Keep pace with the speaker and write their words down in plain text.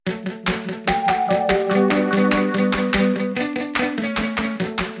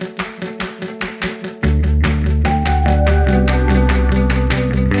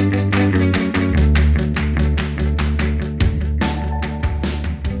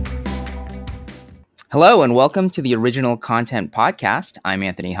Hello and welcome to the Original Content Podcast. I'm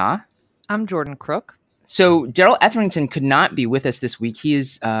Anthony Ha. I'm Jordan Crook. So Daryl Etherington could not be with us this week. He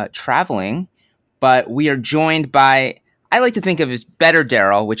is traveling, but we are joined by, I like to think of as better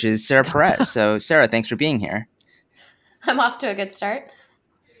Daryl, which is Sarah Perez. So Sarah, thanks for being here. I'm off to a good start.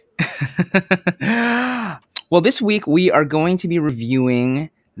 Well, this week we are going to be reviewing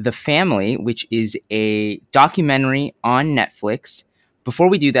The Family, which is a documentary on Netflix. Before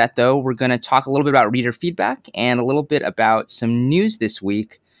we do that, though, we're going to talk a little bit about reader feedback and a little bit about some news this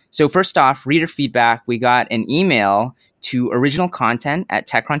week. So first off, reader feedback, we got an email to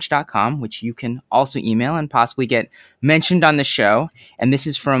originalcontent@techcrunch.com, which you can also email and possibly get mentioned on the show. And this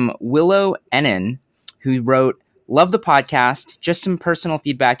is from Willow Ennen, who wrote, "Love the podcast. Just some personal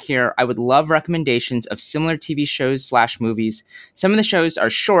feedback here. I would love recommendations of similar TV shows/movies. Some of the shows are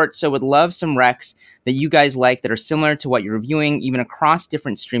short, so would love some recs that you guys like that are similar to what you're reviewing, even across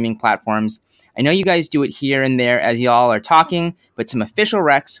different streaming platforms. I know you guys do it here and there as y'all are talking, but some official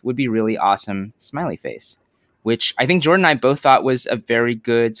recs would be really awesome. Smiley face." Which I think Jordan and I both thought was a very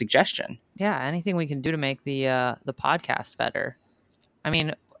good suggestion. Yeah, anything we can do to make the podcast better. I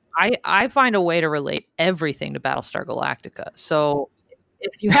mean, I find a way to relate everything to Battlestar Galactica. So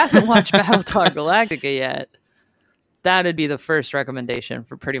if you haven't watched Battlestar Galactica yet, that'd be the first recommendation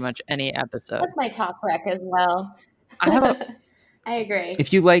for pretty much any episode. That's my top rec as well. I agree.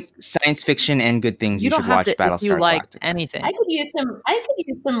 If you like science fiction and good things, you should watch Battlestar Galactica. If you liked anything, I could use some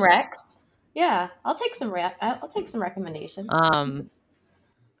recs. Yeah, I'll take some recommendations. I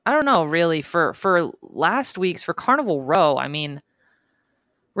don't know, really. For last week's, for Carnival Row, I mean,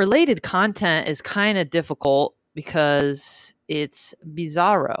 related content is kind of difficult because it's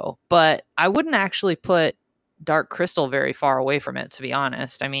bizarro, but I wouldn't actually put Dark Crystal very far away from it, to be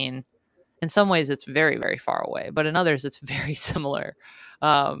honest. I mean, in some ways it's very, very far away, but in others it's very similar.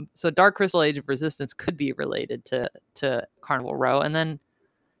 So Dark Crystal Age of Resistance could be related to Carnival Row. And then,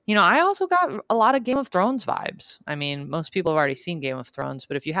 you know, I also got a lot of Game of Thrones vibes. I mean, most people have already seen Game of Thrones,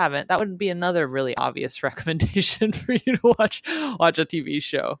 but if you haven't, that would be another really obvious recommendation for you to watch a TV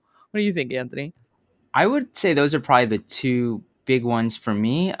show. What do you think, Anthony? I would say those are probably the two big ones for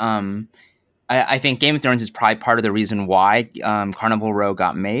me. I think Game of Thrones is probably part of the reason why Carnival Row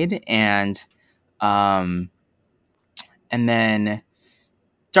got made, and then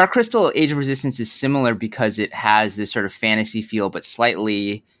Dark Crystal Age of Resistance is similar because it has this sort of fantasy feel, but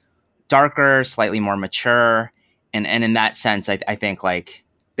slightly darker, slightly more mature, and in that sense, I think like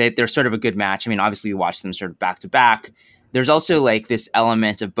they're sort of a good match. I mean, obviously you watch them sort of back to back. There's also like this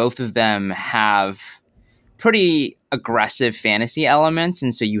element of both of them have pretty aggressive fantasy elements,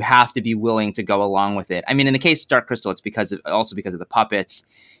 and so you have to be willing to go along with it. I mean, in the case of Dark Crystal, it's because of the puppets.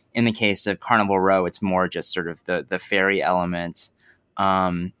 In the case of Carnival Row, it's more just sort of the fairy element.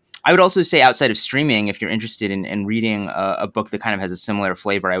 I would also say outside of streaming, if you're interested in reading a book that kind of has a similar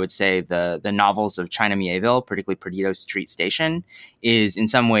flavor, I would say the novels of China Mieville, particularly Perdido Street Station, is in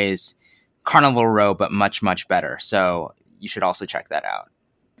some ways Carnival Row, but much, much better. So you should also check that out.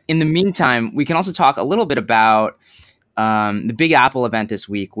 In the meantime, we can also talk a little bit about the Big Apple event this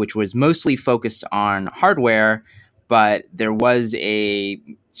week, which was mostly focused on hardware, but there was a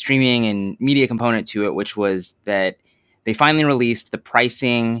streaming and media component to it, which was that they finally released the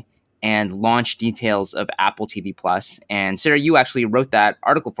pricing and launch details of Apple TV Plus. And Sarah, you actually wrote that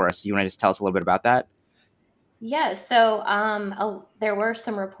article for us. Do you want to just tell us a little bit about that? Yeah, so there were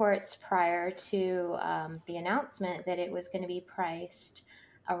some reports prior to the announcement that it was going to be priced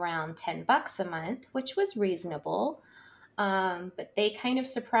around $10 a month, which was reasonable. But they kind of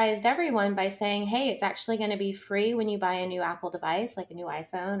surprised everyone by saying, hey, it's actually going to be free when you buy a new Apple device, like a new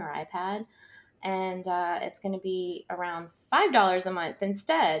iPhone or iPad. And it's going to be around $5 a month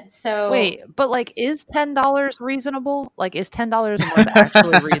instead. So wait, but like, is $10 reasonable? Like, is $10 a month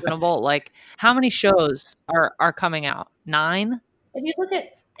actually reasonable? Like, how many shows are coming out? 9? If you look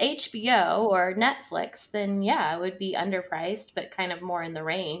at HBO or Netflix, then yeah, it would be underpriced, but kind of more in the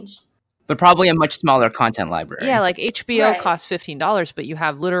range. But probably a much smaller content library. Yeah, like HBO costs $15, but you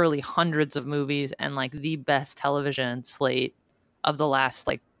have literally hundreds of movies and like the best television slate of the last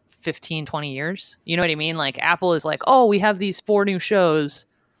like 15, 20 years. You know what I mean? Like Apple is like, oh, we have these 4 new shows.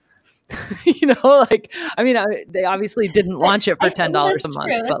 You know, like, I mean, they obviously didn't launch it for $10 a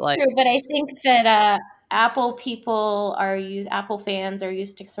month, but like, but I think that Apple fans are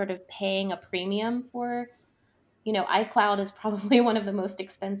used to sort of paying a premium for, you know, iCloud is probably one of the most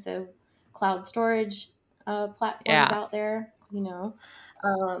expensive cloud storage platforms out there, you know,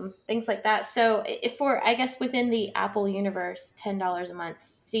 things like that. So I guess within the Apple universe, $10 a month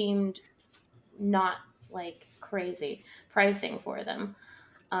seemed not like crazy pricing for them.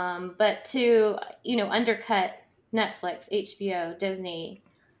 But to, undercut Netflix, HBO, Disney,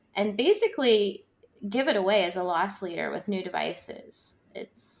 and basically give it away as a loss leader with new devices,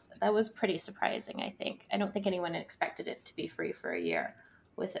 that was pretty surprising. I think I don't think anyone expected it to be free for a year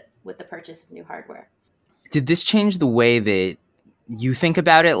with the purchase of new hardware. Did this change the way that you think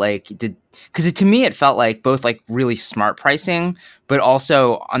about it? Because to me it felt like both like really smart pricing, but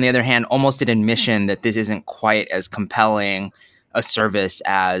also on the other hand almost an admission that this isn't quite as compelling a service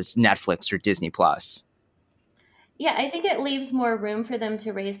as Netflix or Disney Plus. Yeah, I think it leaves more room for them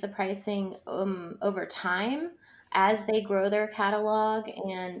to raise the pricing over time as they grow their catalog,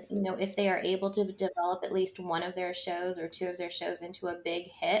 and if they are able to develop at least one of their shows or two of their shows into a big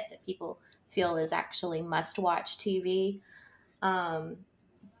hit that people feel is actually must-watch TV.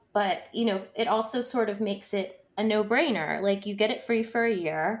 But it also sort of makes it a no-brainer. Like, you get it free for a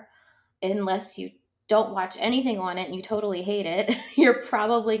year, unless you don't watch anything on it and you totally hate it. You're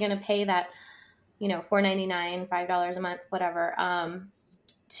probably going to pay that $4.99, $5 a month, whatever,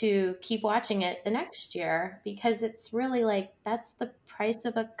 to keep watching it the next year, because it's really like, that's the price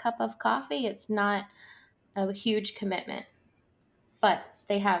of a cup of coffee. It's not a huge commitment, but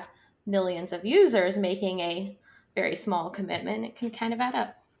they have millions of users making a very small commitment. It can kind of add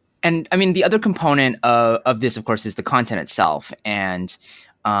up. And I mean, the other component of this, of course, is the content itself. And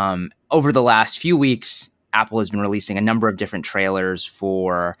over the last few weeks, Apple has been releasing a number of different trailers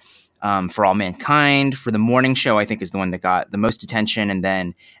for All Mankind. For the morning show, I think is the one that got the most attention. And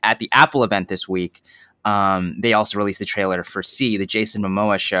then at the Apple event this week, they also released the trailer for See, the Jason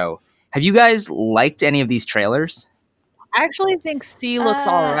Momoa show. Have you guys liked any of these trailers? I actually think See looks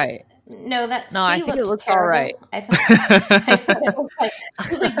all right. No, I think it looks terrible. all right. I thought it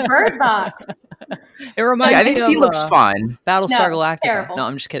was like Bird Box. It reminds me I think of See looks fun. Battlestar Galactica. Terrible. No,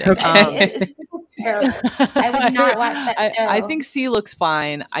 I'm just kidding. It's terrible. I would not watch that show. I think See looks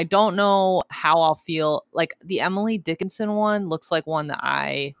fine. I don't know how I'll feel. Like, the Emily Dickinson one looks like one that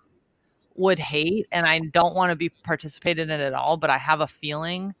I would hate, and I don't want to be participated in it at all, but I have a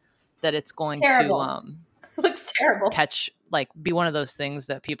feeling that it's going to looks terrible. Be one of those things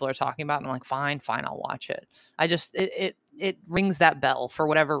that people are talking about, and I'm like, fine, I'll watch it. I just it rings that bell for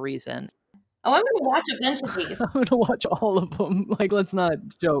whatever reason. Oh, I'm going to watch a bunch of these. I'm going to watch all of them. Like, let's not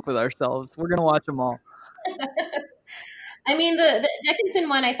joke with ourselves. We're going to watch them all. I mean, the Dickinson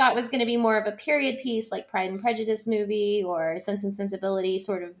one I thought was going to be more of a period piece, like Pride and Prejudice movie or Sense and Sensibility,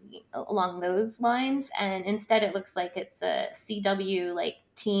 sort of along those lines. And instead it looks like it's a CW, like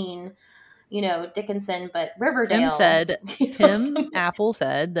teen, Dickinson, but Riverdale. Tim Apple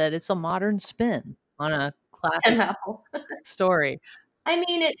said that it's a modern spin on a classic story. I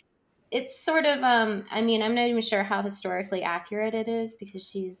mean, it's sort of, I'm not even sure how historically accurate it is, because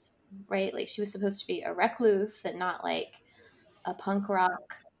she's right. Like, she was supposed to be a recluse and not like a punk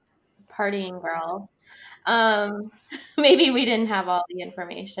rock partying girl. Maybe we didn't have all the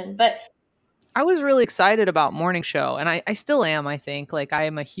information, but I was really excited about Morning Show, and I still am. I think, like, I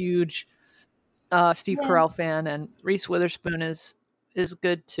am a huge Steve Carell fan, and Reese Witherspoon is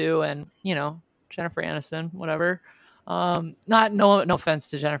good too, and Jennifer Aniston, whatever. No offense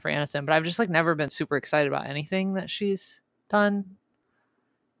to Jennifer Aniston, but I've just never been super excited about anything that she's done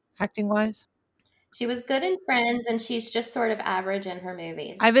acting wise. She was good in Friends, and she's just sort of average in her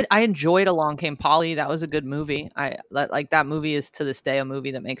movies. I enjoyed Along Came Polly. That was a good movie. That movie is to this day a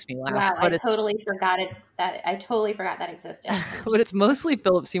movie that makes me laugh. Wow, I totally forgot that existed. But it's mostly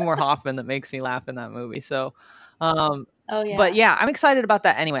Philip Seymour Hoffman that makes me laugh in that movie. So, oh yeah. But yeah, I'm excited about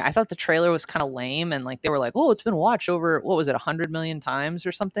that anyway. I thought the trailer was kind of lame, and they were like, "Oh, it's been watched over 100 million times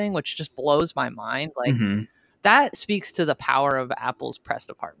or something," which just blows my mind. That speaks to the power of Apple's press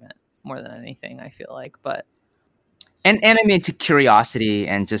department more than anything, I feel like. But and I mean, to curiosity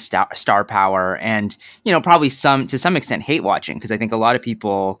and to star power, and probably to some extent hate watching, because I think a lot of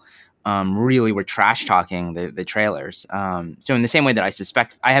people really were trash talking the trailers. So in the same way that I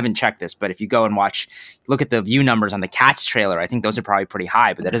suspect, I haven't checked this, but if you go and look at the view numbers on the Cats trailer, I think those are probably pretty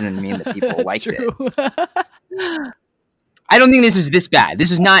high, but that doesn't mean that people liked it. I don't think this was this bad. This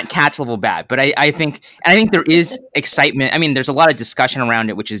was not Cats level bad, but I think there is excitement. I mean, there's a lot of discussion around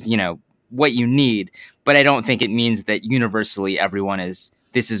it, which is, what you need, but I don't think it means that universally everyone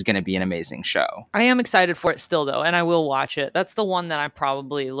this is going to be an amazing show. I am excited for it still, though, and I will watch it. That's the one that I'm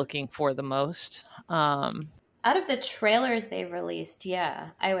probably looking for the most. Out of the trailers they've released, yeah,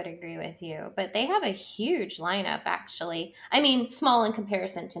 I would agree with you. But they have a huge lineup, actually. I mean, small in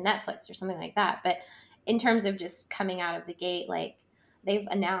comparison to Netflix or something like that, but in terms of just coming out of the gate, they've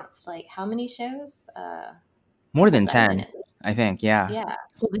announced how many shows? More than 10. I think. Yeah. Yeah.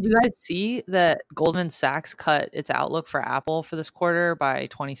 Well, did you guys see that Goldman Sachs cut its outlook for Apple for this quarter by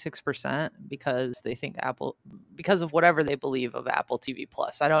 26% because they think because of whatever they believe of Apple TV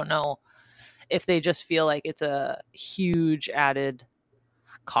Plus? I don't know if they just feel like it's a huge added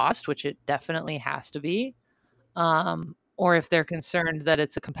cost, which it definitely has to be, or if they're concerned that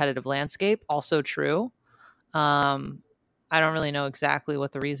it's a competitive landscape. Also true. I don't really know exactly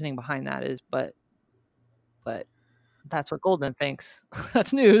what the reasoning behind that is, but that's what Goldman thinks.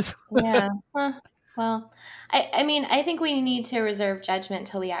 That's news. Yeah. Well, I mean, I think we need to reserve judgment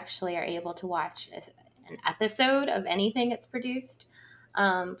till we actually are able to watch an episode of anything that's produced.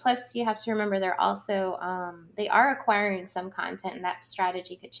 Plus, you have to remember they're also they are acquiring some content, and that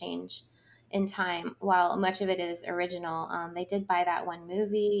strategy could change in time. While much of it is original, they did buy that one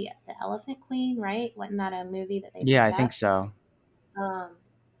movie, The Elephant Queen, right? Wasn't that a movie that they Yeah, I picked think up? so.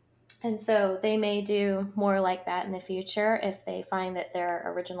 And so they may do more like that in the future if they find that their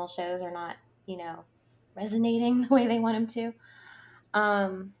original shows are not, resonating the way they want them to.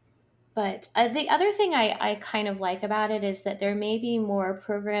 But the other thing I kind of like about it is that there may be more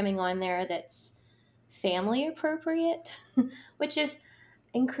programming on there that's family appropriate, which is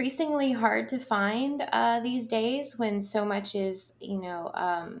increasingly hard to find these days when so much is,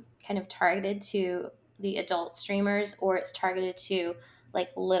 kind of targeted to the adult streamers, or it's targeted to like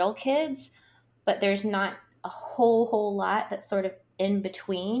little kids, but there's not a whole lot that's sort of in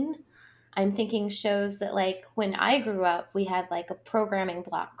between. I'm thinking shows that, like, when I grew up, we had like a programming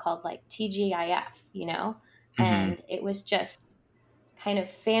block called like TGIF, Hmm. and it was just kind of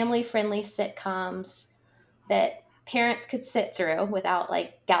family friendly sitcoms that parents could sit through without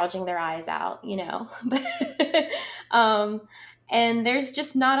like gouging their eyes out. um, and there's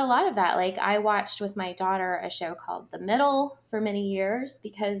just not a lot of that. Like, I watched with my daughter a show called The Middle for many years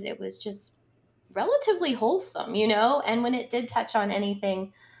because it was just relatively wholesome. And when it did touch on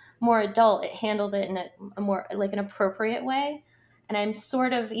anything more adult, it handled it in a more like an appropriate way. And I'm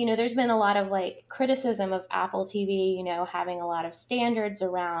sort of, there's been a lot of like criticism of Apple TV, having a lot of standards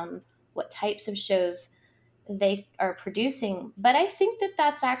around what types of shows they are producing. But I think that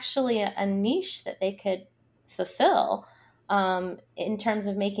that's actually a niche that they could fulfill, in terms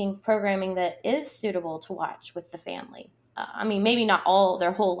of making programming that is suitable to watch with the family. I mean, maybe not all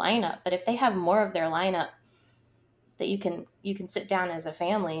their whole lineup, but if they have more of their lineup that you can sit down as a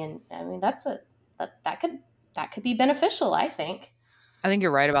family, and I mean, that could be beneficial, I think. I think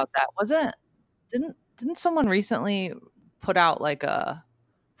you're right about that. Didn't someone recently put out like a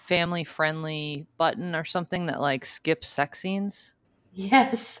family friendly button or something that like skips sex scenes?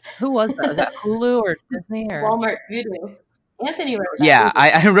 Yes. Who was that? Was that Hulu or Disney or? Walmart Voodoo. Anthony wrote that Yeah,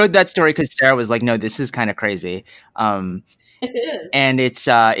 movie. I wrote that story because Sarah was like, "No, this is kind of crazy." It is. And it's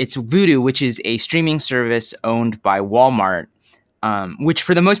Vudu, which is a streaming service owned by Walmart, which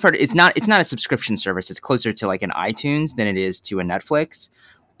for the most part it's not a subscription service. It's closer to like an iTunes than it is to a Netflix.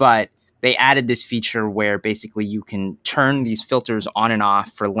 But they added this feature where basically you can turn these filters on and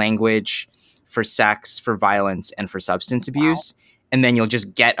off for language, for sex, for violence, and for substance abuse, and then you'll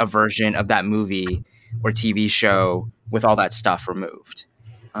just get a version of that movie or TV show with all that stuff removed,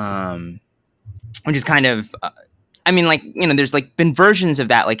 which is kind of I mean, like, there's like been versions of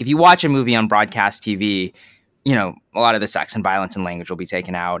that. Like, if you watch a movie on broadcast TV, a lot of the sex and violence and language will be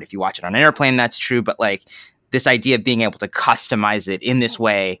taken out. If you watch it on an airplane, that's true. But like this idea of being able to customize it in this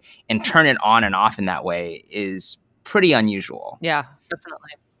way and turn it on and off in that way is pretty unusual. Yeah, definitely.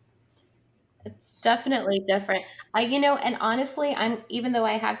 It's definitely different. And honestly, even though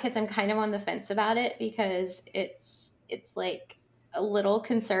I have kids, I'm kind of on the fence about it because it's like a little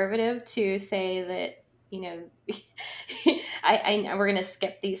conservative to say that, we're gonna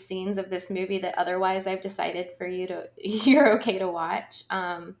skip these scenes of this movie that otherwise I've decided for you're okay to watch.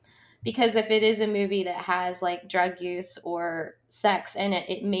 Because if it is a movie that has like drug use or sex in it,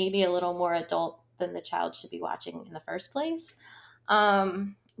 it may be a little more adult than the child should be watching in the first place.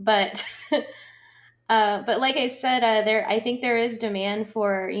 But but like I said, I think there is demand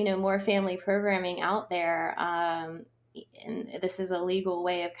for more family programming out there, and this is a legal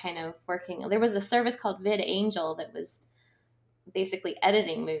way of kind of working. There was a service called VidAngel that was basically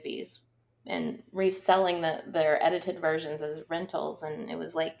editing movies and reselling their edited versions as rentals, and it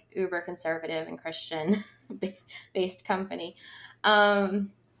was like uber conservative and Christian based company. But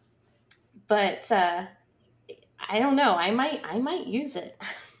I don't know. I might use it.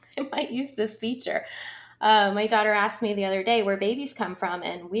 I might use this feature. My daughter asked me the other day where babies come from,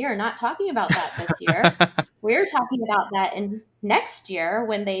 and we are not talking about that this year. We're talking about that in next year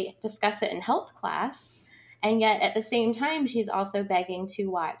when they discuss it in health class. And yet at the same time, she's also begging to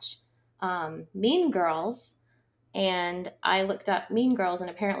watch Mean Girls, And I looked up Mean Girls, and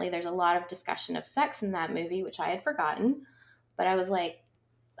apparently there's a lot of discussion of sex in that movie, which I had forgotten. But I was like,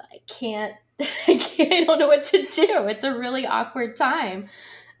 I can't, I don't know what to do. It's a really awkward time.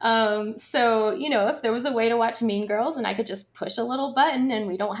 So, if there was a way to watch Mean Girls and I could just push a little button and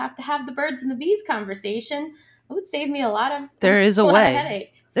we don't have to have the birds and the bees conversation, it would save me a lot of There is a way.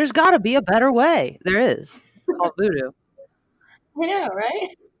 headache. There's got to be a better way. There is. It's called voodoo. I know,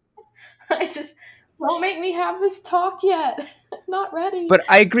 right? I just don't make me have this talk yet. I'm not ready. But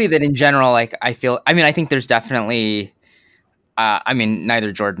I agree that in general, like I think there's definitely,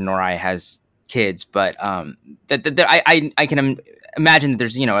 neither Jordan nor I has kids, but I can imagine that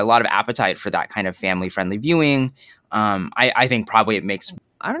there's a lot of appetite for that kind of family friendly viewing. I think probably it makes.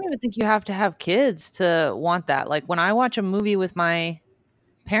 I don't even think you have to have kids to want that. Like when I watch a movie with my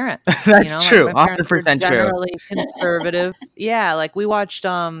parents, that's true, like my parents 100% true. Generally conservative. Yeah, like we watched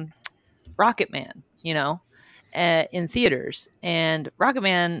Rocket Man, in theaters, and Rocket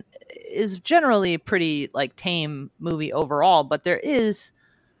Man is generally a pretty like tame movie overall, but there is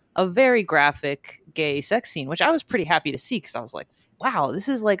a very graphic gay sex scene, which I was pretty happy to see because I was like, wow, this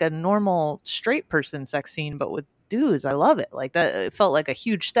is like a normal straight person sex scene, but with dudes. I love it. Like that, it felt like a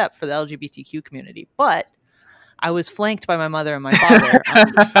huge step for the LGBTQ community. But I was flanked by my mother and my father on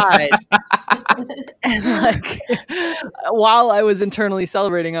the side. And like, while I was internally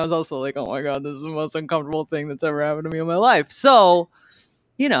celebrating, I was also like, oh my God, this is the most uncomfortable thing that's ever happened to me in my life. So,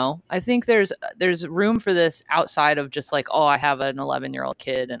 I think there's room for this outside of just like, oh, I have an 11-year-old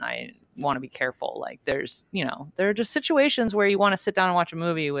kid and I want to be careful. Like there's, there are just situations where you want to sit down and watch a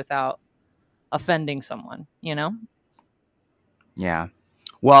movie without offending someone, Yeah.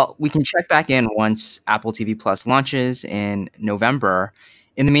 Well, we can check back in once Apple TV Plus launches in November.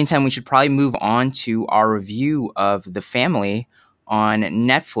 In the meantime, we should probably move on to our review of The Family on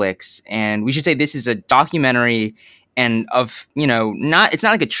Netflix. And we should say this is a documentary and it's not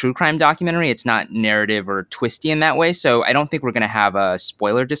like a true crime documentary. It's not narrative or twisty in that way. So I don't think we're going to have a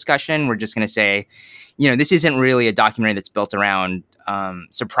spoiler discussion. We're just going to say, this isn't really a documentary that's built around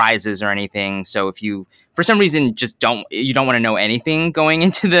surprises or anything. So if you, for some reason, you don't want to know anything going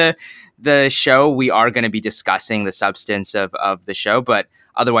into the show, we are going to be discussing the substance of the show. But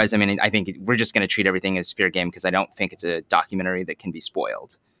otherwise, I think we're just going to treat everything as fair game because I don't think it's a documentary that can be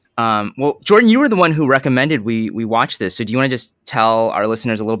spoiled. Well, Jordan, you were the one who recommended we watch this. So do you want to just tell our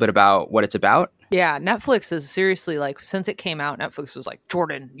listeners a little bit about what it's about? Yeah, Netflix is seriously like, since it came out, Netflix was like,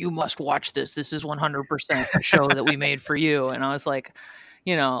 Jordan, you must watch this. This is 100% a show that we made for you. And I was like,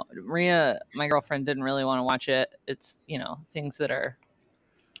 Maria, my girlfriend, didn't really want to watch it. It's, things that are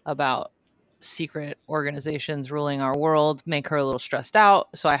about secret organizations ruling our world make her a little stressed out.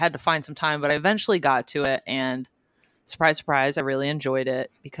 So I had to find some time, but I eventually got to it. And surprise, surprise, I really enjoyed it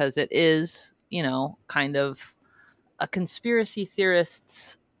because it is, kind of a conspiracy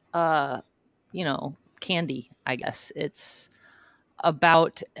theorist's, candy, I guess. It's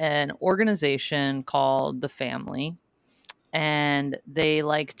about an organization called The Family, and they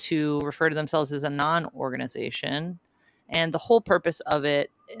like to refer to themselves as a non-organization. And the whole purpose of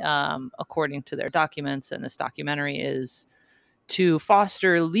it, according to their documents and this documentary, is to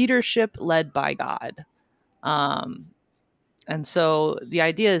foster leadership led by God. And so the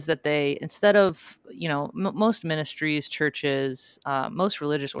idea is that they, instead of, most ministries, churches, most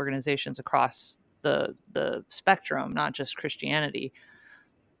religious organizations across the spectrum, not just Christianity,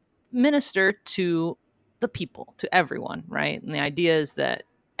 minister to the people, to everyone, right? And the idea is that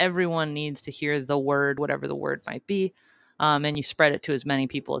everyone needs to hear the word, whatever the word might be, and you spread it to as many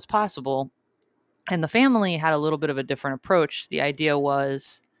people as possible. And The Family had a little bit of a different approach. The idea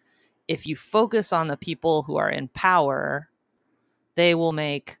was, if you focus on the people who are in power, they will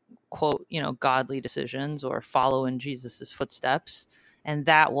make, quote, godly decisions or follow in Jesus's footsteps. And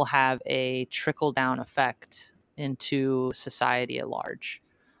that will have a trickle down effect into society at large.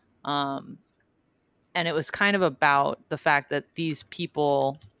 And it was kind of about the fact that these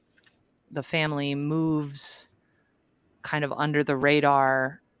people, The Family, moves kind of under the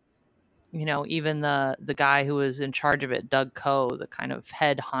radar. Even the guy who was in charge of it, Doug Coe, the kind of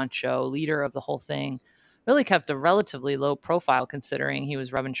head honcho leader of the whole thing, really kept a relatively low profile considering he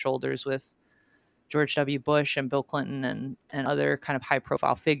was rubbing shoulders with George W. Bush and Bill Clinton and other kind of high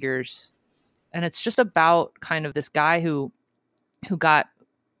profile figures. And it's just about kind of this guy who got,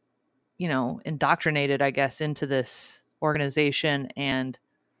 indoctrinated, I guess, into this organization and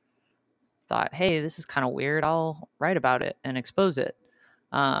thought, hey, this is kind of weird. I'll write about it and expose it.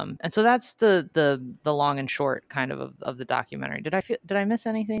 And so that's the long and short kind of the documentary. Did I miss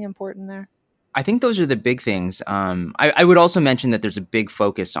anything important there? I think those are the big things. I would also mention that there's a big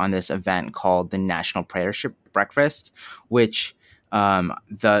focus on this event called the National Prayership Breakfast, which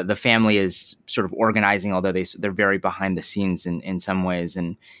the family is sort of organizing, although they're very behind the scenes in some ways,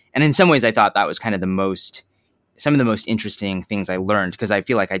 and in some ways I thought that was kind of some of the most interesting things I learned, because I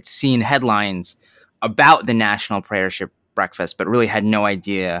feel like I'd seen headlines about the National Prayership Breakfast, but really had no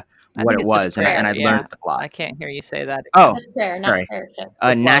idea what it was, and I learned a lot. I can't hear you say that. Oh, Just prayer, not sorry.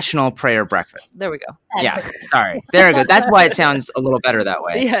 prayership. National Prayer Breakfast. There we go. Yes, sorry. There we go. That's why it sounds a little better that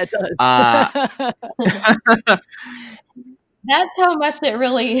way. Yeah, it does. That's how much it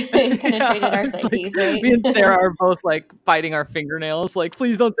really penetrated our psyches, right? Me and Sarah are both like biting our fingernails, like,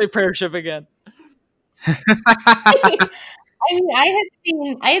 please don't say prayership again. I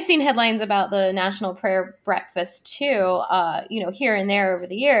mean, I had seen headlines about the National Prayer Breakfast too, here and there over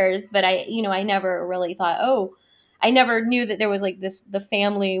the years, but I never really thought, I never knew that there was like this, the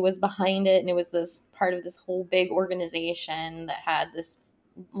family was behind it, and it was this part of this whole big organization that had this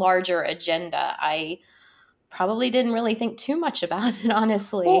larger agenda. I probably didn't really think too much about it,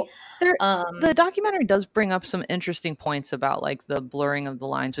 honestly. Well, the documentary does bring up some interesting points about like the blurring of the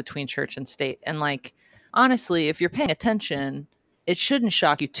lines between church and state, and like, honestly, if you're paying attention, it shouldn't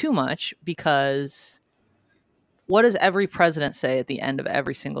shock you too much, because what does every president say at the end of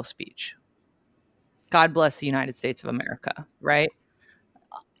every single speech? God bless the United States of America, right?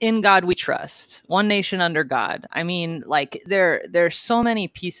 In God we trust. One nation under God. I mean, like, there's so many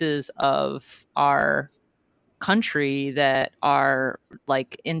pieces of our country that are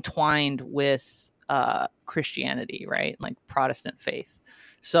like entwined with Christianity, right? Like Protestant faith.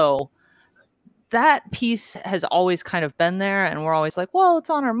 So that piece has always kind of been there, and we're always like, well, it's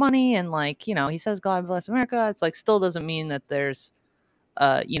on our money, and like, he says God bless America. It's like, still doesn't mean that there's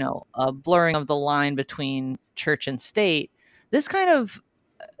a blurring of the line between church and state. This kind of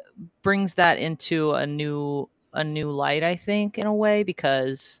brings that into a new light, I think, in a way,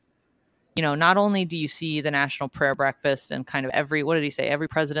 because not only do you see the National Prayer Breakfast and kind of what did he say? Every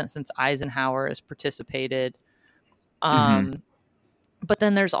president since Eisenhower has participated. But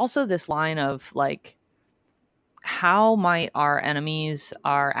then there's also this line of like, how might our enemies,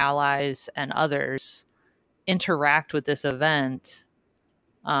 our allies, and others interact with this event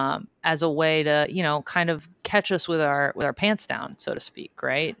as a way to, kind of catch us with our pants down, so to speak,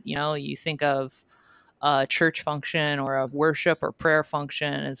 right? You think of a church function or a worship or prayer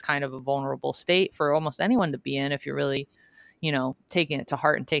function as kind of a vulnerable state for almost anyone to be in if you're really, taking it to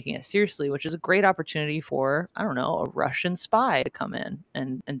heart and taking it seriously, which is a great opportunity for, I don't know, a Russian spy to come in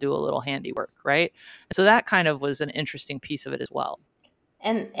and do a little handiwork, right? So that kind of was an interesting piece of it as well.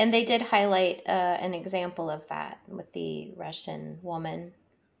 And they did highlight an example of that with the Russian woman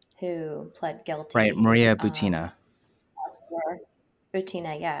who pled guilty. Right, Maria Butina.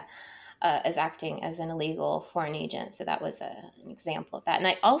 Butina, yeah. As acting as an illegal foreign agent. So that was an example of that. And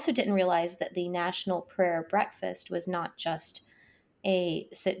I also didn't realize that the National Prayer Breakfast was not just a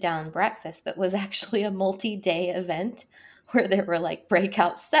sit-down breakfast, but was actually a multi-day event where there were like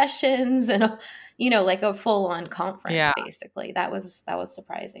breakout sessions and, like a full-on conference, basically. That was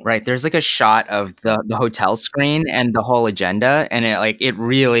surprising. Right. There's like a shot of the hotel screen and the whole agenda, and it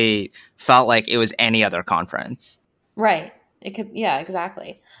really felt like it was any other conference. Right. It could, yeah,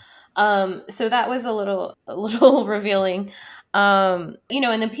 exactly. So that was a little revealing, and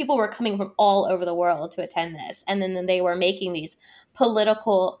then people were coming from all over the world to attend this. And then they were making these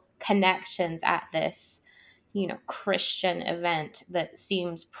political connections at this, Christian event that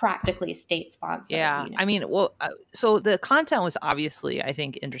seems practically state sponsored. Yeah. I mean, well, so the content was obviously, I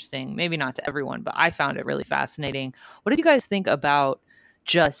think, interesting, maybe not to everyone, but I found it really fascinating. What did you guys think about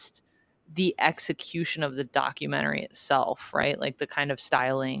just the execution of the documentary itself, right? Like the kind of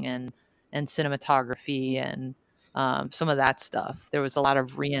styling and cinematography and some of that stuff. There was a lot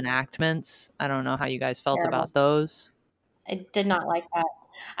of reenactments. I don't know how you guys felt about those. I did not like that.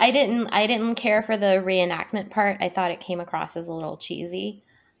 I didn't care for the reenactment part. I thought it came across as a little cheesy.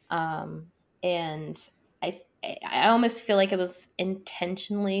 And I almost feel like it was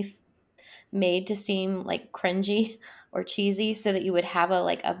intentionally made to seem like cringy or cheesy so that you would have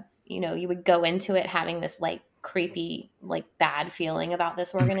you would go into it having this like creepy, like bad feeling about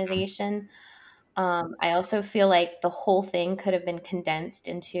this organization. I also feel like the whole thing could have been condensed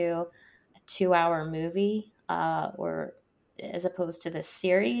into a 2-hour movie, or as opposed to this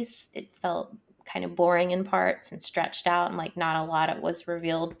series. It felt kind of boring in parts and stretched out, and like not a lot was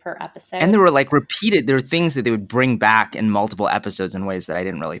revealed per episode. And there were things that they would bring back in multiple episodes in ways that I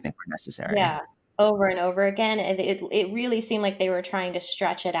didn't really think were necessary. Yeah. Over and over again. It really seemed like they were trying to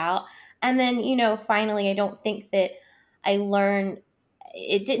stretch it out. And then, finally, I don't think that I learned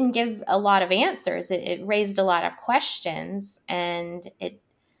it didn't give a lot of answers. It raised a lot of questions, and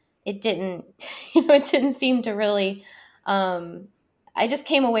it didn't, it didn't seem to really, I just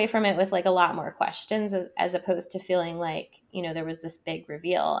came away from it with like a lot more questions as opposed to feeling like, there was this big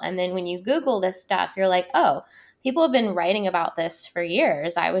reveal. And then when you Google this stuff, you're like, oh, people have been writing about this for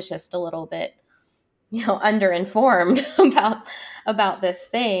years. I was just a little bit, underinformed about this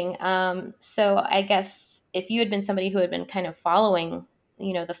thing. So I guess if you had been somebody who had been kind of following,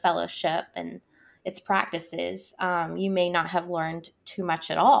 the fellowship and its practices, you may not have learned too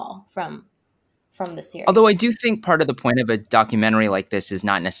much at all from the series. Although I do think part of the point of a documentary like this is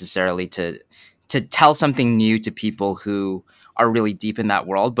not necessarily to tell something new to people who are really deep in that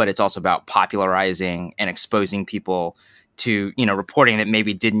world, but it's also about popularizing and exposing people to, reporting that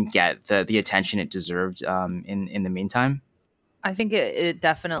maybe didn't get the attention it deserved in the meantime. I think it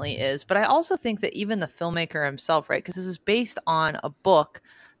definitely is. But I also think that even the filmmaker himself, right, because this is based on a book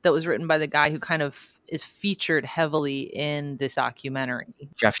that was written by the guy who kind of is featured heavily in this documentary.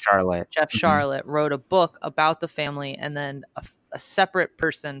 Jeff Sharlet. Jeff Sharlet wrote a book about the family, and then a separate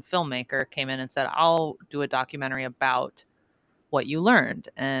person, filmmaker, came in and said, I'll do a documentary about what you learned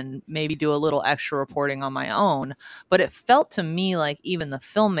and maybe do a little extra reporting on my own. But it felt to me like even the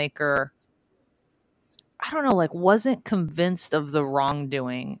filmmaker, I don't know, like wasn't convinced of the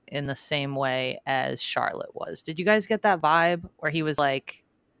wrongdoing in the same way as Sharlet was. Did you guys get that vibe where he was like,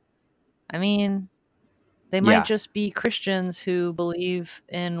 I mean, they might just be Christians who believe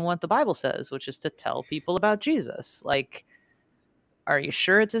in what the Bible says, which is to tell people about Jesus. Like, are you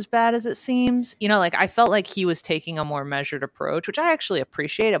sure it's as bad as it seems? Like I felt like he was taking a more measured approach, which I actually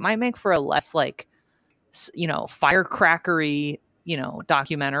appreciate. It might make for a less like, firecrackery,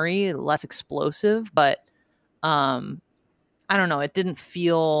 documentary, less explosive, but I don't know. It didn't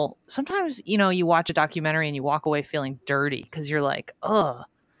feel, sometimes, you watch a documentary and you walk away feeling dirty because you're like, ugh,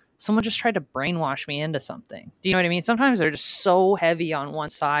 someone just tried to brainwash me into something. Do you know what I mean? Sometimes they're just so heavy on one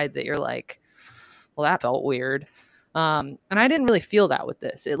side that you're like, well, that felt weird. And I didn't really feel that with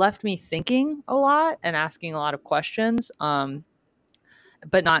this. It left me thinking a lot and asking a lot of questions,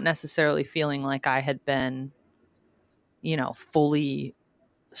 but not necessarily feeling like I had been, fully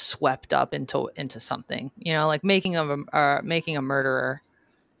swept up into something. Like making a murderer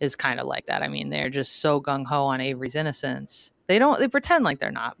is kind of like that. I mean, they're just so gung-ho on Avery's innocence. They pretend like they're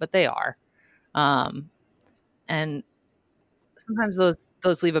not, but they are. And sometimes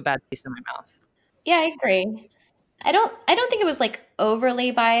those leave a bad taste in my mouth. Yeah, I agree. I don't think it was like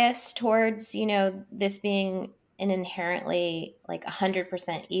overly biased towards, this being an inherently like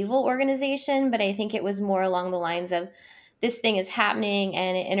 100% evil organization, but I think it was more along the lines of this thing is happening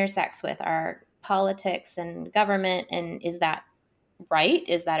and it intersects with our politics and government. And is that right?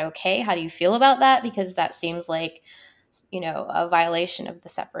 Is that okay? How do you feel about that? Because that seems like, a violation of the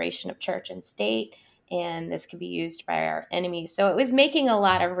separation of church and state. And this could be used by our enemies. So it was making a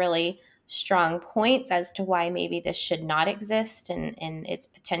lot of really strong points as to why maybe this should not exist and its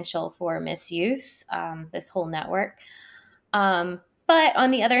potential for misuse, this whole network. But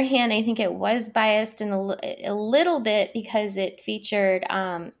on the other hand, I think it was biased in a little bit because it featured,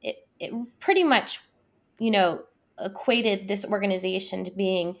 it pretty much, equated this organization to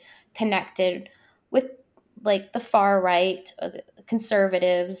being connected with like the far right, the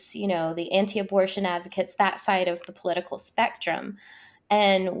conservatives, the anti-abortion advocates, that side of the political spectrum.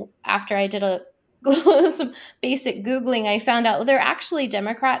 And after I did some basic Googling, I found out there are actually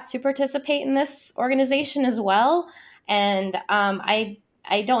Democrats who participate in this organization as well. And I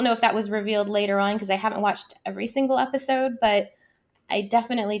don't know if that was revealed later on because I haven't watched every single episode, but I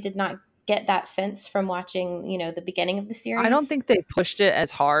definitely did not get that sense from watching, the beginning of the series. I don't think they pushed it as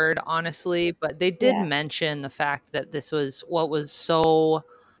hard, honestly, but they did mention the fact that this was what was so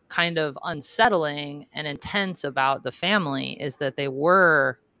kind of unsettling and intense about the family is that they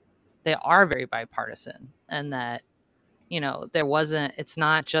are very bipartisan, and that it's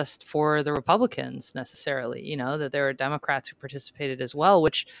not just for the Republicans necessarily, that there are Democrats who participated as well,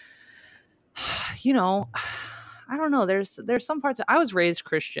 which I don't know, there's some parts I was raised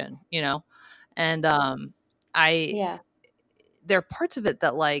Christian, and there are parts of it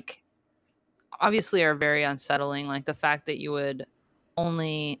that like obviously are very unsettling, like the fact that you would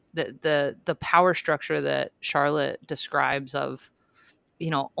only the power structure that Sharlet describes of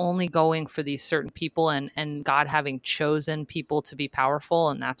only going for these certain people and God having chosen people to be powerful,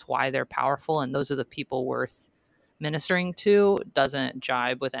 and that's why they're powerful and those are the people worth ministering to, doesn't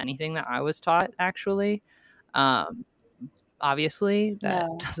jibe with anything that I was taught, actually. Obviously that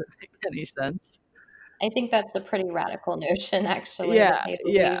doesn't make any sense. I think that's a pretty radical notion, actually.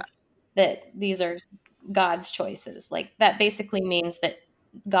 Yeah. That these are God's choices. Like that basically means that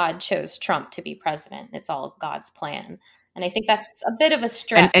God chose Trump to be president. It's all God's plan. And I think that's a bit of a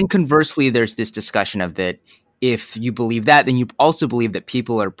stretch. And conversely, there's this discussion of that if you believe that, then you also believe that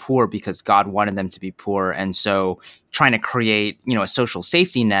people are poor because God wanted them to be poor. And so trying to create, a social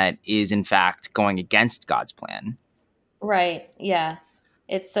safety net is in fact going against God's plan. Right. Yeah.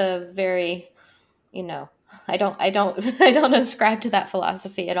 It's a very, I don't ascribe to that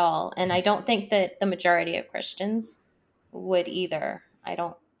philosophy at all. And I don't think that the majority of Christians would either. I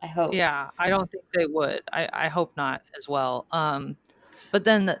hope. Yeah, I don't think they would. I hope not as well. But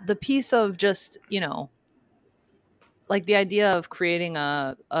then the piece of just, like the idea of creating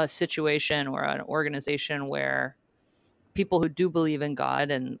a situation or an organization where people who do believe in God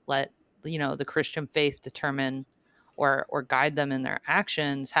and let, the Christian faith determine or guide them in their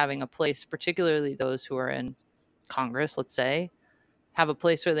actions, having a place, particularly those who are in Congress, let's say, have a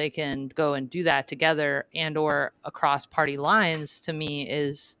place where they can go and do that together and or across party lines, to me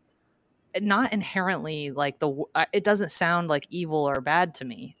is not inherently like it doesn't sound like evil or bad to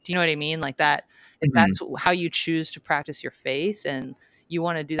me. Do you know what I mean? Like that, if that's how you choose to practice your faith and you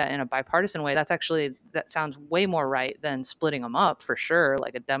want to do that in a bipartisan way, that sounds way more right than splitting them up for sure,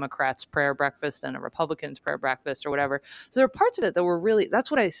 like a Democrat's prayer breakfast and a Republican's prayer breakfast or whatever. So there are parts of it that were really, that's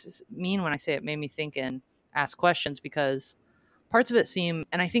what I mean when I say it made me think and ask questions, because parts of it seem,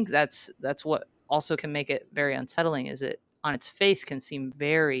 and I think that's what also can make it very unsettling, is it on its face can seem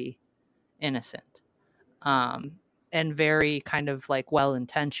very innocent and very kind of like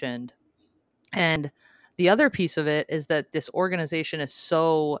well-intentioned. And the other piece of it is that this organization is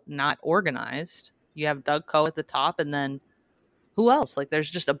so not organized. You have Doug Coe at the top, and then who else? Like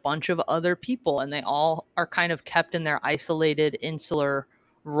there's just a bunch of other people, and they all are kind of kept in their isolated, insular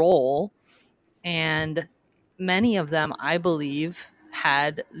role. And many of them, I believe,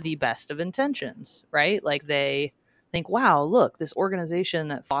 had the best of intentions, right? Like they think, wow, look, this organization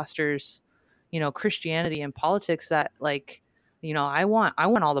that fosters, Christianity and politics, that like, I want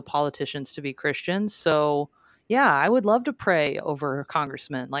all the politicians to be Christians. So yeah, I would love to pray over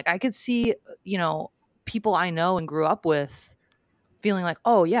congressmen. Like I could see, people I know and grew up with feeling like,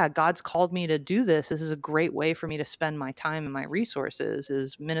 oh yeah, God's called me to do this. This is a great way for me to spend my time and my resources,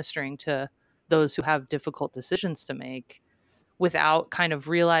 is ministering to those who have difficult decisions to make, without kind of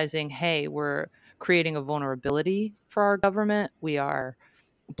realizing, hey, we're creating a vulnerability for our government. We are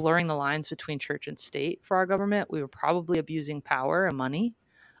blurring the lines between church and state for our government. We were probably abusing power and money.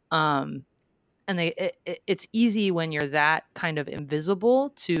 And it's easy when you're that kind of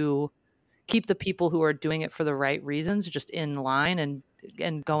invisible to keep the people who are doing it for the right reasons just in line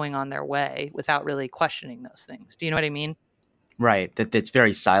and going on their way without really questioning those things. Do you know what I mean? Right. That's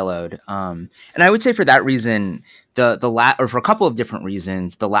very siloed. And I would say for that reason, or for a couple of different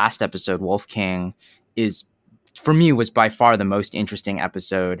reasons, the last episode, Wolf King, for me was by far the most interesting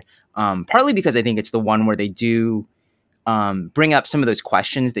episode. Partly because I think it's the one where they do bring up some of those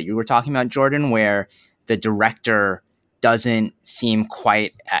questions that you were talking about, Jordan, where the director doesn't seem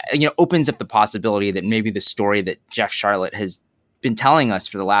quite, opens up the possibility that maybe the story that Jeff Sharlet has been telling us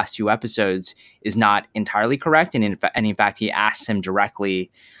for the last few episodes is not entirely correct. And in fact, he asks him directly,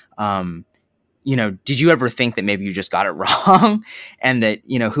 did you ever think that maybe you just got it wrong? And that,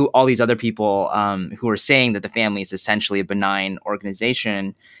 who all these other people who are saying that the family is essentially a benign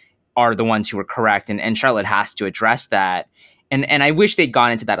organization are the ones who are correct. And Sharlet has to address that. And I wish they'd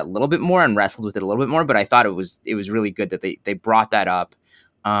gone into that a little bit more and wrestled with it a little bit more, but I thought it was really good that they brought that up.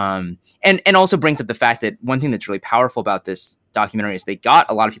 And also brings up the fact that one thing that's really powerful about this documentary is they got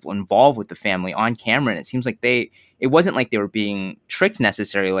a lot of people involved with the family on camera, and it seems like it wasn't like they were being tricked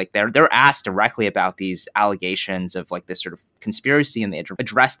necessarily. Like they're asked directly about these allegations of like this sort of conspiracy, and they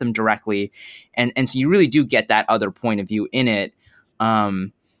address them directly, and so you really do get that other point of view in it.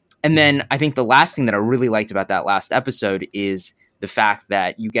 And then I think the last thing that I really liked about that last episode is the fact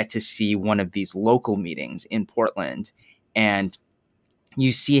that you get to see one of these local meetings in Portland, and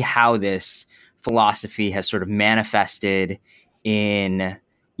you see how this philosophy has sort of manifested in,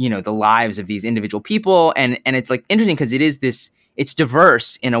 the lives of these individual people. And it's like interesting because it's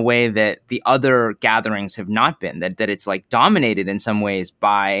diverse in a way that the other gatherings have not been, that it's like dominated in some ways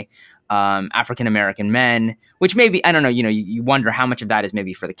by African-American men, which maybe, I don't know, you wonder how much of that is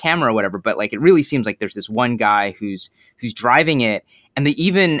maybe for the camera or whatever, but like, it really seems like there's this one guy who's driving it. And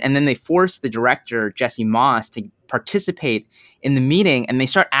then they force the director, Jesse Moss, to participate in the meeting, and they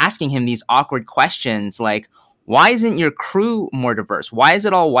start asking him these awkward questions like, why isn't your crew more diverse? Why is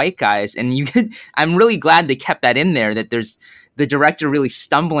it all white guys? And I'm really glad they kept that in there, that there's the director really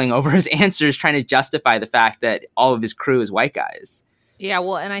stumbling over his answers, trying to justify the fact that all of his crew is white guys. Yeah,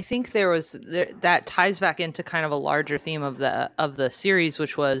 well, and I think that ties back into kind of a larger theme of the series,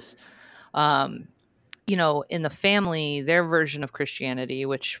 which was, in the family, their version of Christianity,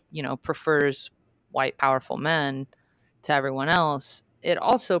 which prefers white powerful men to everyone else. It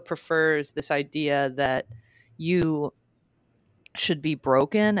also prefers this idea that you should be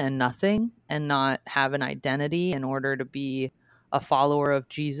broken and nothing and not have an identity in order to be a follower of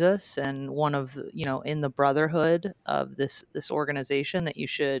Jesus and one of in the brotherhood of this organization, that you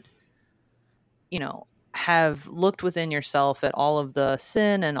should have looked within yourself at all of the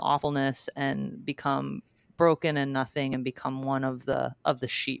sin and awfulness and become broken and nothing and become one of the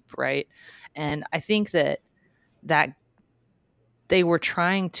sheep, right? And I think that they were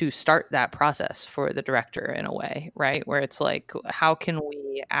trying to start that process for the director in a way, right? Where it's like, how can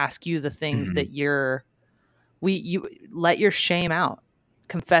we ask you the things that you let your shame out,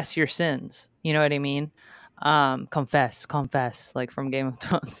 confess your sins. You know what I mean? Confess, like from Game of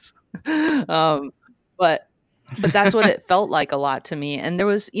Thrones. But that's what it felt like a lot to me. And there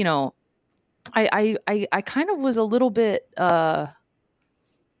was, I kind of was a little bit, torn,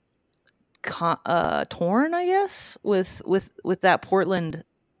 I guess, with that Portland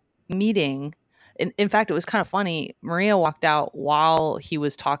meeting. In fact, it was kind of funny. Maria walked out while he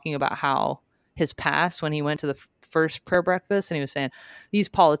was talking about how his past, when he went to the first prayer breakfast, and he was saying, these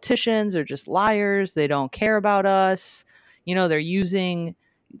politicians are just liars. They don't care about us. They're using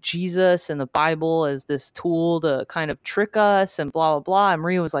Jesus and the Bible as this tool to kind of trick us and blah, blah, blah. And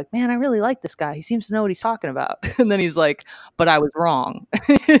Maria was like, man, I really like this guy. He seems to know what he's talking about. And then he's like, but I was wrong.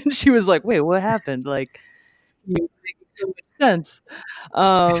 And she was like, wait, what happened? Like, you make so much sense.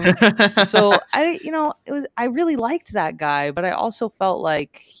 So I really liked that guy, but I also felt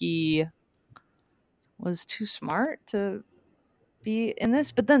like he was too smart to be in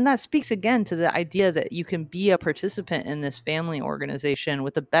this. But then that speaks again to the idea that you can be a participant in this family organization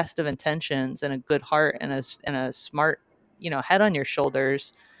with the best of intentions and a good heart and a smart, head on your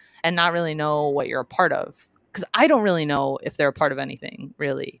shoulders, and not really know what you're a part of. Because I don't really know if they're a part of anything,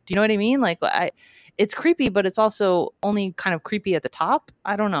 really. Do you know what I mean? Like, it's creepy, but it's also only kind of creepy at the top.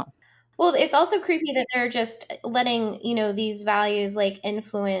 I don't know. Well, it's also creepy that they're just letting, these values like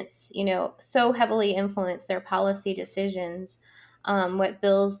influence, so heavily influence their policy decisions, what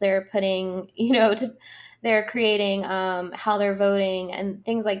bills they're putting, they're creating, how they're voting and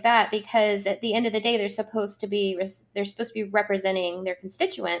things like that. Because at the end of the day, they're supposed to be representing their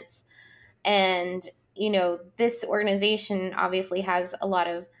constituents. And, this organization obviously has a lot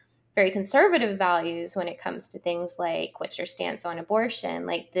of very conservative values when it comes to things like what's your stance on abortion.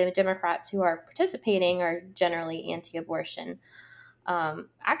 Like the Democrats who are participating are generally anti-abortion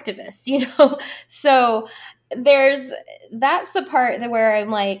activists, So that's the part where I'm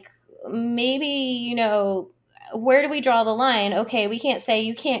like, maybe, where do we draw the line? Okay, we can't say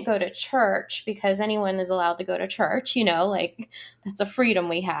you can't go to church because anyone is allowed to go to church, like that's a freedom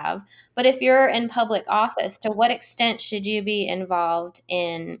we have. But if you're in public office, to what extent should you be involved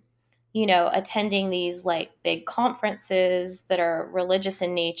in attending these like big conferences that are religious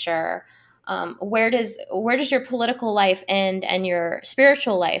in nature? Where does your political life end and your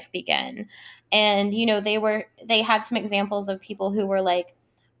spiritual life begin? And, they had some examples of people who were like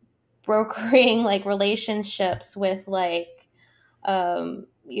brokering like relationships with like,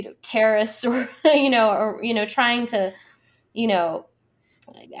 terrorists or, trying to,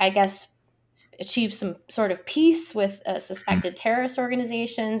 I guess, achieve some sort of peace with suspected terrorist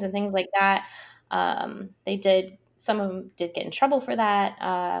organizations and things like that. Some of them did get in trouble for that.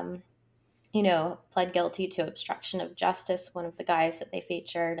 Pled guilty to obstruction of justice, one of the guys that they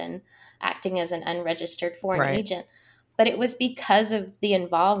featured, and acting as an unregistered foreign agent. But it was because of the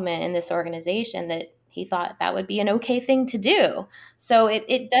involvement in this organization that he thought that would be an okay thing to do. So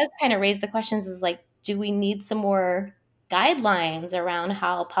it does kind of raise the questions, is like, do we need some more guidelines around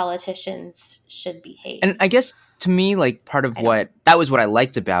how politicians should behave? And I guess to me, like, part of that was what I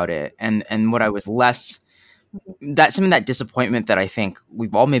liked about it, and what I was less, that some of that disappointment that I think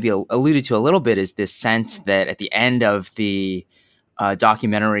we've all maybe alluded to a little bit, is this sense that at the end of the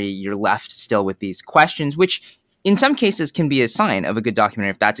documentary, you're left still with these questions, which in some cases can be a sign of a good documentary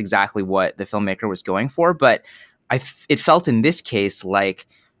if that's exactly what the filmmaker was going for. But it felt in this case like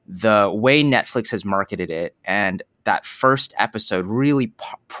the way Netflix has marketed it, and that first episode really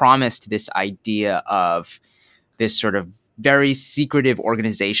promised this idea of this sort of very secretive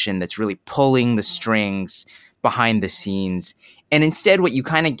organization that's really pulling the strings behind the scenes. And instead, what you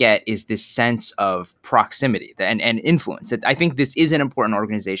kind of get is this sense of proximity and influence. I think this is an important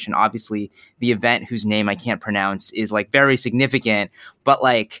organization. Obviously, the event whose name I can't pronounce is like very significant, but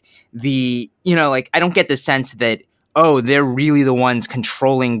like I don't get the sense that, oh, they're really the ones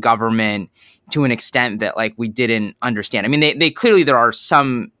controlling government to an extent that like we didn't understand. I mean, they clearly, there are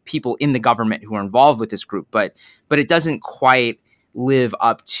some people in the government who are involved with this group, but it doesn't quite live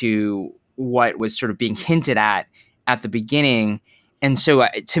up to what was sort of being hinted at the beginning. And so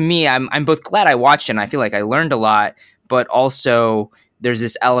to me, I'm both glad I watched it and I feel like I learned a lot, but also there's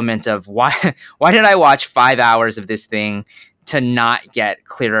this element of why did I watch 5 hours of this thing to not get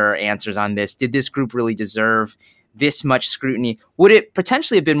clearer answers on this? Did this group really deserve this much scrutiny? Would it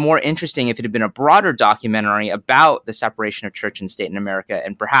potentially have been more interesting if it had been a broader documentary about the separation of church and state in America,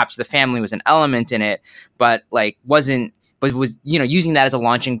 and perhaps the family was an element in it, but like was using that as a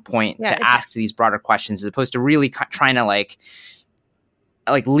launching point to ask these broader questions, as opposed to really trying to like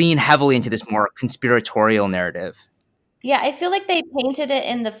lean heavily into this more conspiratorial narrative? Yeah, I feel like they painted it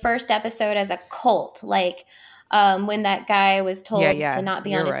in the first episode as a cult, like when that guy was told to not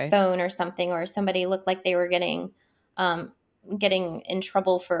be on his phone or something, or somebody looked like they were getting in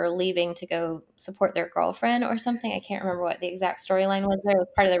trouble for leaving to go support their girlfriend or something. I can't remember what the exact storyline was there. It was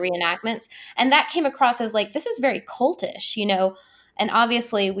part of the reenactments. And that came across as like, this is very cultish, you know, and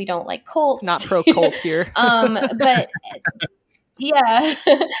obviously we don't like cults. Not pro-cult here. But yeah,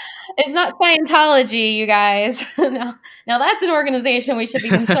 it's not Scientology, you guys. Now that's an organization we should be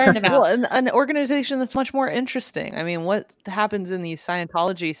concerned about. Well, an organization that's much more interesting. I mean, what happens in these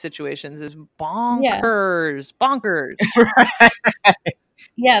Scientology situations is bonkers.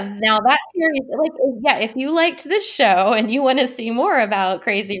 Yeah, now that series, like, yeah, if you liked this show and you want to see more about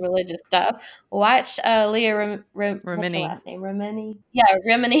crazy religious stuff, watch Leah Remini. What's her last name? Remini? Yeah,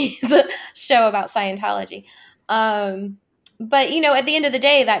 Remini's show about Scientology. But, you know, at the end of the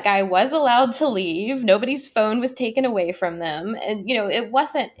day, that guy was allowed to leave. Nobody's phone was taken away from them. And, you know,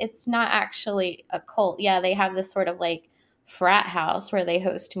 it's not actually a cult. Yeah, they have this sort of like frat house where they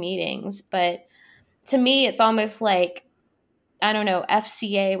host meetings. But to me, it's almost like, I don't know,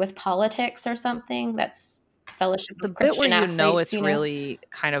 FCA with politics or something. That's Fellowship of Christian Athletes. The bit where it's really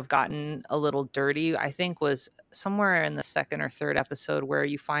kind of gotten a little dirty, I think, was somewhere in the second or third episode where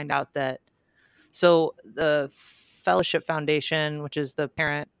you find out that, so the Fellowship Foundation, which is the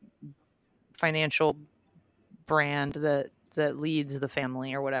parent financial brand that leads the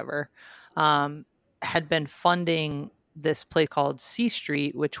family or whatever, had been funding this place called C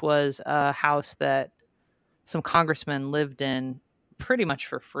Street, which was a house that some congressmen lived in pretty much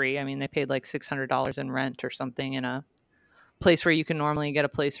for free. I mean, they paid like $600 in rent or something in a place where you can normally get a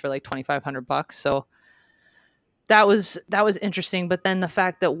place for like $2,500. So that was interesting. But then the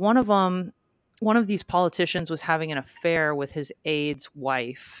fact that one of these politicians was having an affair with his aide's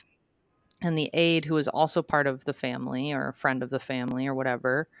wife, and the aide, who was also part of the family or a friend of the family or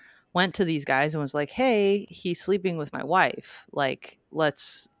whatever, went to these guys and was like, hey, he's sleeping with my wife. Like,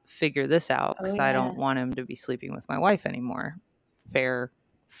 let's figure this out, because I don't want him to be sleeping with my wife anymore. Fair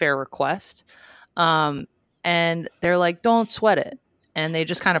request. And they're like, don't sweat it. And they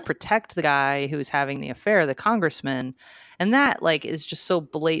just kind of protect the guy who's having the affair, the congressman. And that like is just so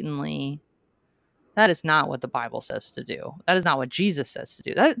blatantly, that is not what the Bible says to do. That is not what Jesus says to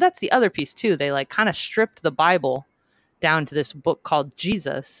do. That's the other piece too. They like kind of stripped the Bible down to this book called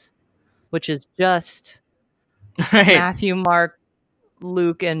Jesus, which is just Matthew, Mark,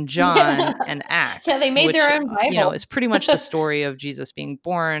 Luke, and John and Acts. Yeah, they made their own Bible. You know, it's pretty much the story of Jesus being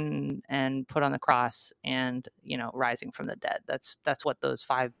born and put on the cross and, you know, rising from the dead. That's what those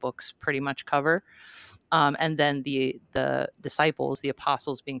 5 books pretty much cover. And then the disciples, the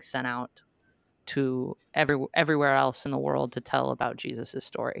apostles, being sent out to everywhere else in the world to tell about Jesus's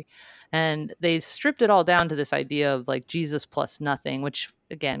story. And they stripped it all down to this idea of like Jesus plus nothing, which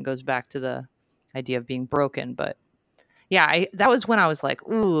again goes back to the idea of being broken. But yeah, that was when I was like,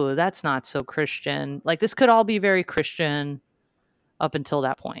 ooh, that's not so Christian. Like, this could all be very Christian up until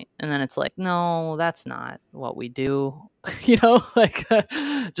that point. And then it's like, no, that's not what we do. You know, like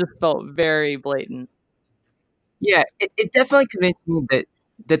just felt very blatant. Yeah, it definitely convinced me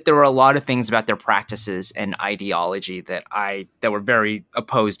that there were a lot of things about their practices and ideology that were very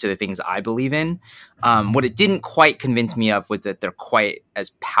opposed to the things I believe in. What it didn't quite convince me of was that they're quite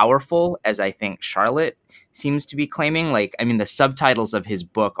as powerful as I think Charlotte seems to be claiming. Like, I mean, the subtitles of his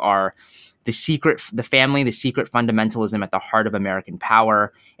book are The Family, the Secret Fundamentalism at the Heart of American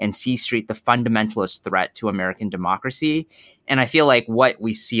Power, and C Street, the Fundamentalist Threat to American Democracy. And I feel like what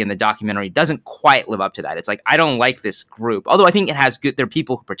we see in the documentary doesn't quite live up to that. It's like, I don't like this group, although I think it has there are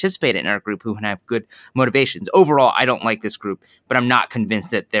people who participate in our group who can have good motivations. Overall, I don't like this group, but I'm not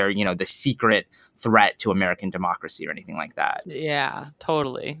convinced that they're, you know, the secret threat to American democracy or anything like that. Yeah,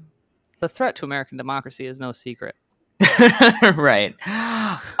 totally. The threat to American democracy is no secret. Right.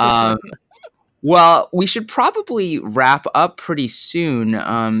 Well, we should probably wrap up pretty soon.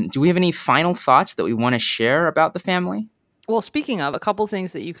 Do we have any final thoughts that we want to share about the family? Well, speaking of, a couple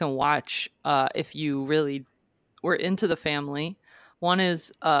things that you can watch if you really were into the family. One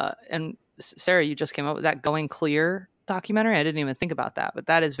is, and Sarah, you just came up with that Going Clear documentary. I didn't even think about that, but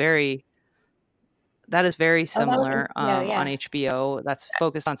that is very similar on HBO. That's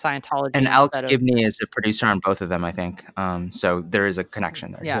focused on Scientology. And Alex Gibney is a producer on both of them, I think. So there is a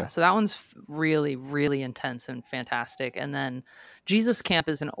connection there, yeah, too. so that one's really, really intense and fantastic. And then Jesus Camp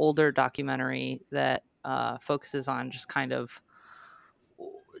is an older documentary that focuses on just kind of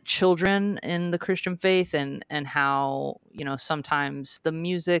children in the Christian faith and how, you know, sometimes the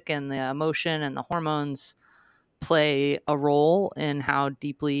music and the emotion and the hormones play a role in how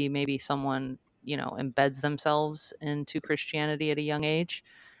deeply maybe someone, you know, embeds themselves into Christianity at a young age.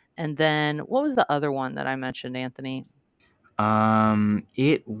 And then what was the other one that I mentioned, Anthony?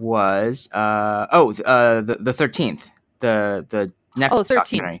 It was the 13th, the Netflix 13th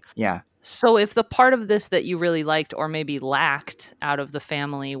documentary. Yeah. So if the part of this that you really liked or maybe lacked out of the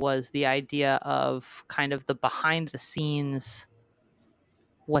family was the idea of kind of the behind the scenes,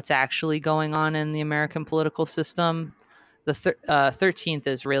 what's actually going on in the American political system, the 13th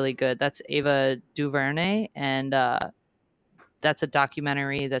is really good. That's Ava DuVernay, and that's a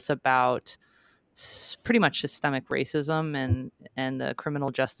documentary that's about pretty much systemic racism and the criminal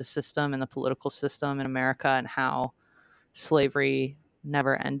justice system and the political system in America and how slavery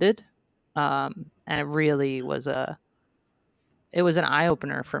never ended. And it really was an eye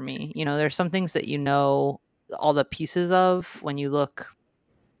opener for me. You know, there's some things that you know all the pieces of when you look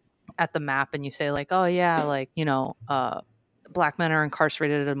at the map and you say like, oh yeah, like, you know, black men are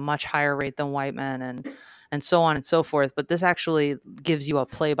incarcerated at a much higher rate than white men and so on and so forth. But this actually gives you a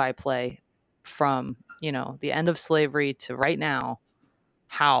play-by-play from, you know, the end of slavery to right now,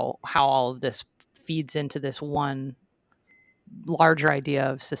 how all of this feeds into this one larger idea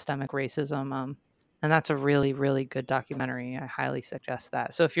of systemic racism. And that's a really, really good documentary. I highly suggest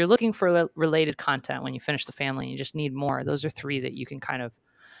that. So if you're looking for related content when you finish The Family and you just need more, those are 3 that you can kind of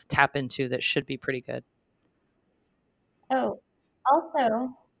tap into that should be pretty good. Oh,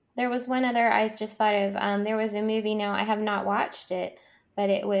 also, there was one other I just thought of. There was a movie, now I have not watched it, but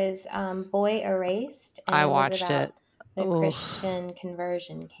it was Boy Erased. And I watched it. The Christian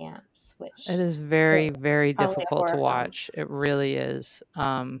conversion camps, which it is very, very difficult to watch. It really is.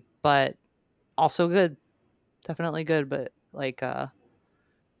 But also good. Definitely good, but like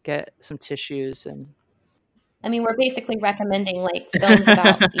get some tissues. And I mean, we're basically recommending like films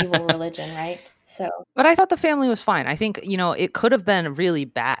about evil religion, right? So, but I thought The Family was fine. I think, you know, it could have been really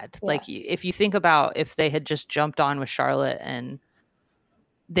bad. Yeah. Like if you think about if they had just jumped on with Charlotte and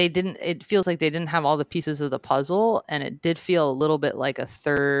they didn't, it feels like they didn't have all the pieces of the puzzle, and it did feel a little bit like a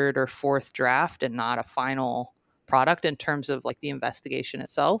 3rd or 4th draft and not a final product in terms of like the investigation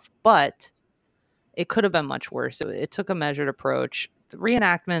itself. But it could have been much worse. It took a measured approach. The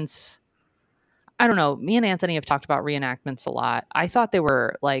reenactments, I don't know. Me and Anthony have talked about reenactments a lot. I thought they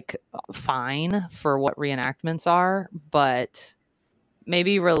were like fine for what reenactments are, but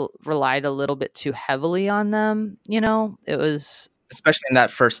maybe relied a little bit too heavily on them. You know, it was, especially in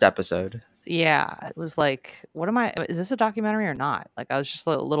that first episode. Yeah, it was like, is this a documentary or not? Like, I was just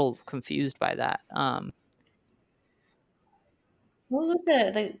a little confused by that. What was with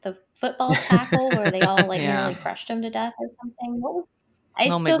the football tackle where they all like nearly crushed him to death or something? What was? I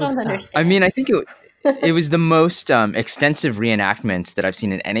still don't understand. I mean, I think it was the most extensive reenactments that I've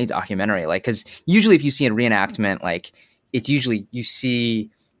seen in any documentary. Like, because usually if you see a reenactment, like it's usually you see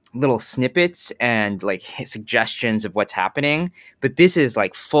little snippets and like suggestions of what's happening, but this is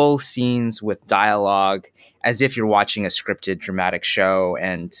like full scenes with dialogue as if you're watching a scripted dramatic show,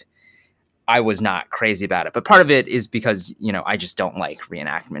 and I was not crazy about it. But part of it is because, you know, I just don't like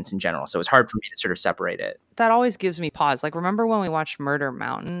reenactments in general, so it's hard for me to sort of separate it. That always gives me pause. Like, remember when we watched Murder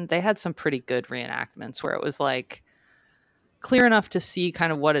Mountain? They had some pretty good reenactments where it was like clear enough to see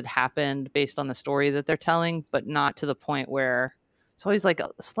kind of what had happened based on the story that they're telling, but not to the point where it's always like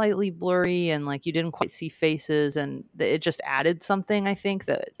slightly blurry and like you didn't quite see faces, and it just added something. I think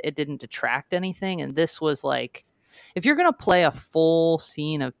that it didn't detract anything. And this was like, if you're going to play a full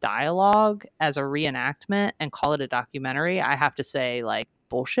scene of dialogue as a reenactment and call it a documentary, I have to say like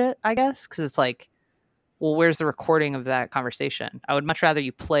bullshit, I guess. Cause it's like, well, where's the recording of that conversation? I would much rather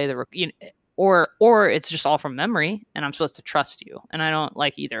you play or it's just all from memory and I'm supposed to trust you. And I don't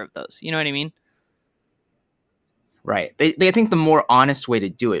like either of those. You know what I mean? Right. I think the more honest way to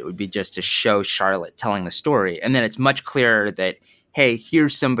do it would be just to show Charlotte telling the story. And then it's much clearer that, hey,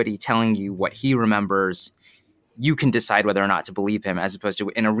 here's somebody telling you what he remembers. you can decide whether or not to believe him, as opposed to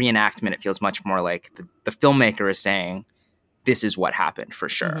in a reenactment, it feels much more like the filmmaker is saying, this is what happened for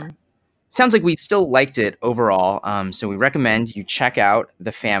sure. Mm-hmm. Sounds like we still liked it overall. So we recommend you check out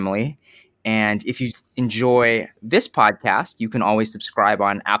The Family. And if you enjoy this podcast, you can always subscribe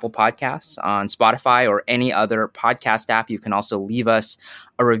on Apple Podcasts, on Spotify, or any other podcast app. You can also leave us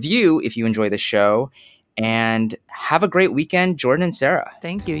a review if you enjoy the show. And have a great weekend, Jordan and Sarah.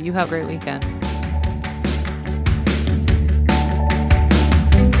 Thank you. You have a great weekend.